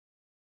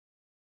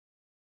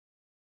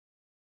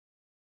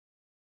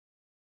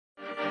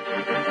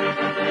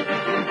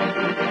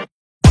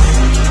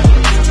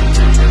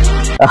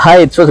Hi,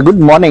 it was a good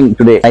morning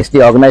today. Nicely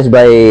organized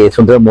by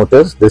Sundaram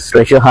Motors. This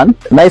treasure hunt.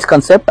 Nice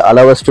concept.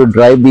 Allow us to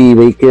drive the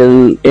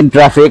vehicle in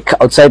traffic,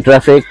 outside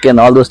traffic, and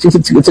all those things.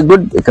 It's a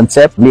good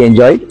concept. We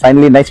enjoyed.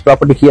 Finally, nice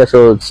property here.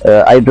 So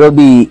I drove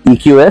the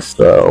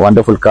EQS.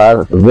 Wonderful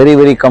car.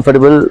 Very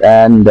comfortable,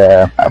 and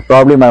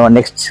probably my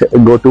next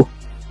go-to.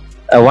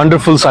 A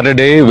wonderful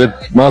Saturday with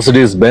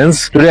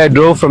Mercedes-Benz. Today I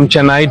drove from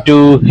Chennai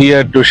to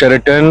here to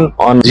Sheraton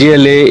on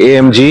GLA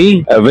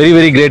AMG. A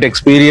very great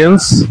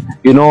experience.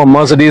 You know,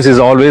 Mercedes has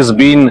always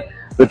been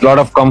with a lot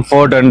of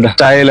comfort and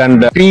style,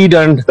 and speed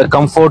and the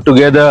comfort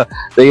together.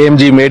 The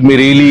AMG made me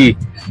really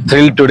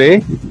thrilled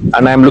today,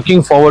 and I'm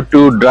looking forward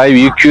to drive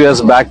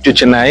EQS back to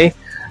Chennai.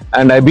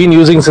 And I've been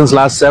using since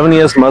last 7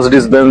 years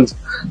Mercedes-Benz.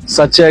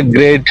 Such a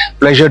great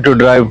pleasure to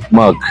drive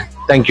Merc.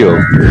 Thank you.